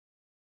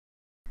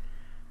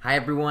Hi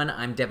everyone,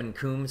 I'm Devon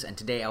Coombs, and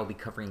today I'll be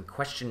covering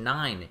question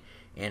 9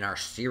 in our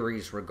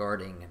series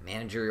regarding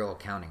managerial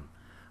accounting.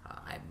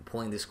 I'm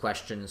pulling these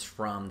questions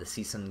from the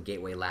CSUN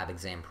Gateway Lab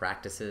exam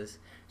practices,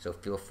 so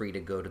feel free to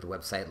go to the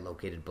website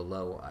located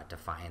below to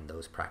find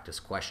those practice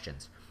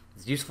questions.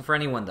 It's useful for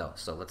anyone though,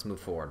 so let's move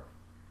forward.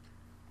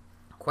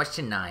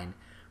 Question 9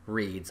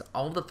 reads,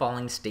 all of the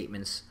following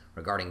statements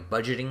regarding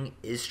budgeting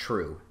is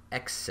true,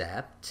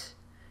 except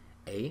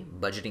A.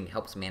 Budgeting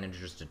helps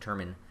managers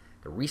determine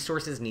the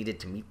resources needed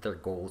to meet their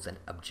goals and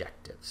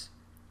objectives.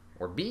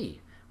 Or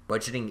B,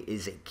 budgeting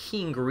is a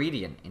key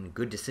ingredient in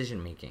good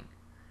decision making.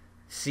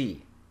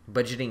 C,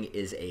 budgeting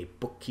is a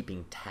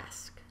bookkeeping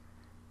task.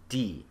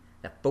 D,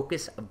 the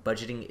focus of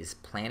budgeting is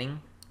planning.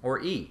 Or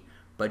E,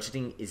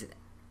 budgeting is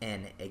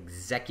an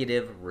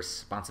executive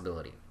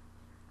responsibility.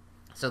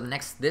 So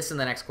this and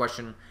the next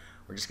question,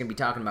 we're just going to be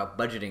talking about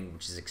budgeting,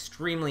 which is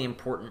extremely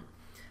important.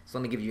 So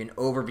let me give you an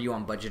overview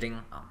on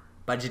budgeting.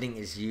 Budgeting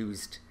is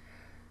used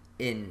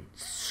in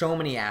so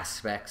many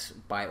aspects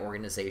by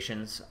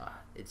organizations.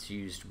 It's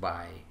used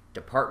by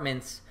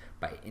departments,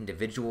 by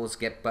individuals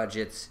get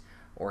budgets,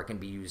 or it can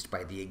be used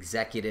by the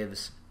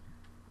executives.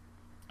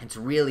 It's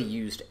really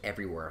used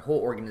everywhere. A whole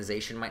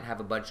organization might have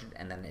a budget,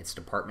 and then its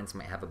departments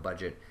might have a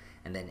budget,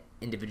 and then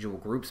individual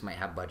groups might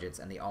have budgets,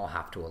 and they all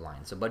have to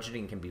align. So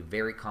budgeting can be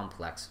very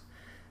complex,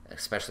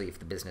 especially if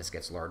the business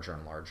gets larger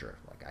and larger.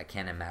 Like, I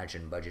can't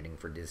imagine budgeting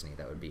for Disney.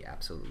 That would be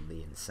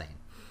absolutely insane.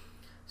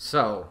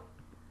 So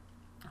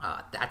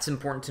that's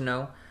important to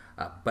know.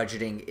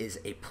 Budgeting is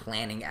a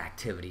planning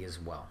activity as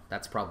well.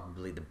 That's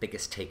probably the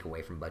biggest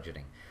takeaway from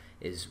budgeting,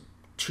 is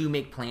to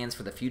make plans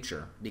for the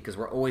future, because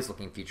we're always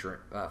looking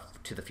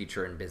to the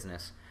future in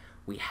business.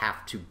 We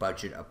have to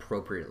budget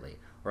appropriately,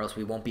 or else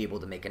we won't be able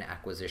to make an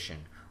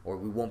acquisition, or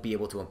we won't be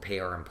able to pay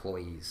our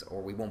employees,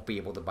 or we won't be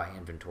able to buy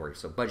inventory.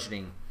 So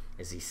budgeting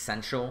is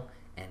essential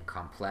and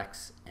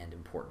complex and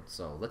important.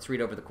 So let's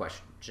read over the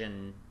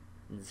question's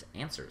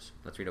answers.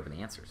 Let's read over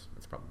the answers.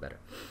 That's probably better.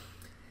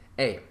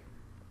 A,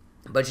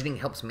 budgeting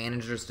helps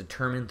managers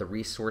determine the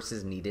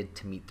resources needed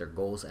to meet their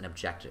goals and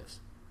objectives.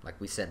 Like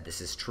we said, this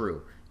is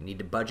true. You need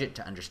to budget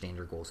to understand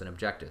your goals and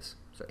objectives.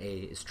 So A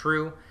is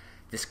true.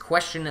 This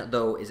question,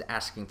 though, is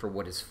asking for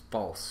what is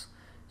false.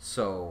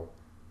 So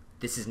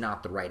this is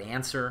not the right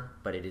answer,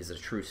 but it is a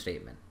true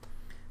statement.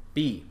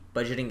 B,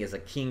 budgeting is a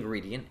key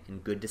ingredient in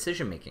good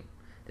decision making.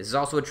 This is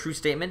also a true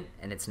statement,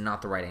 and it's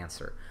not the right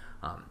answer.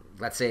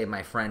 Let's say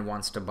my friend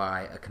wants to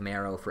buy a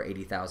Camaro for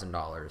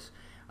 $80,000.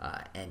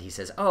 And he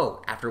says,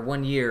 oh, after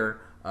 1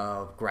 year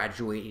of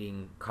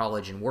graduating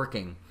college and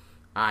working,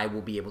 I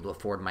will be able to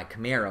afford my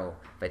Camaro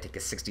if I take a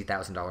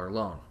 $60,000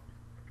 loan.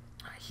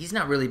 He's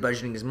not really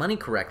budgeting his money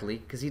correctly,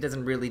 because he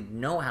doesn't really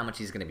know how much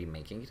he's going to be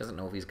making. He doesn't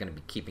know if he's going to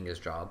be keeping his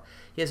job.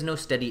 He has no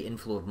steady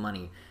inflow of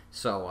money.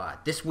 So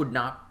this would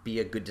not be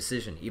a good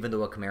decision. Even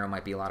though a Camaro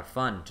might be a lot of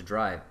fun to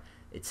drive,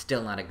 it's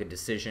still not a good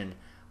decision.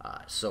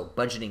 So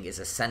budgeting is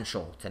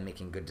essential to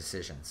making good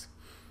decisions.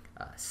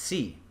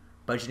 C,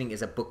 budgeting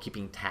is a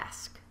bookkeeping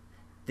task.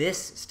 This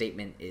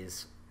statement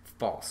is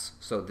false.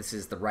 So this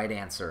is the right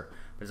answer.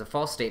 But it's a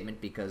false statement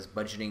because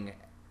budgeting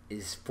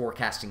is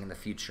forecasting in the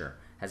future.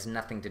 It has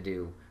nothing to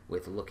do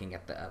with looking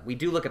at the... we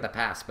do look at the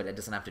past, but it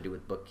doesn't have to do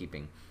with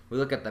bookkeeping. We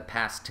look at the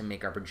past to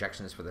make our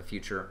projections for the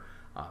future,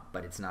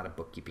 but it's not a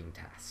bookkeeping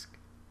task.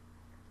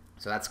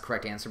 So that's the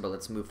correct answer, but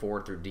let's move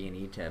forward through D and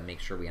E to make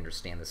sure we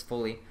understand this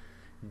fully.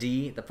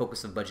 D, the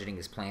focus of budgeting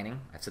is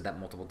planning. I've said that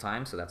multiple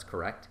times, so that's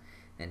correct.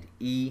 And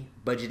E,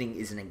 budgeting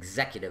is an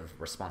executive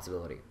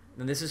responsibility.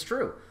 And this is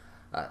true.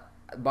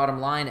 Bottom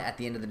line, at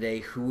the end of the day,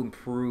 who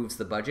improves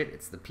the budget?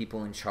 It's the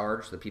people in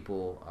charge, the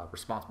people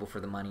responsible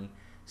for the money.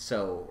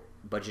 So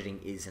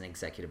budgeting is an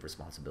executive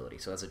responsibility.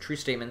 So that's a true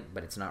statement,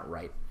 but it's not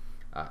right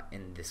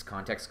in this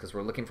context, because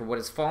we're looking for what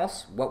is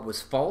false. What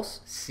was false?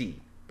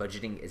 C,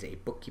 budgeting is a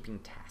bookkeeping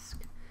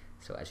task.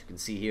 So as you can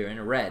see here in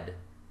red,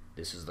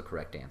 this is the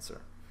correct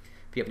answer.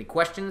 If you have any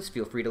questions,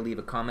 feel free to leave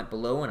a comment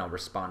below and I'll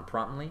respond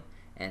promptly.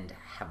 And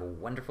have a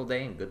wonderful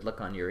day and good luck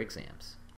on your exams.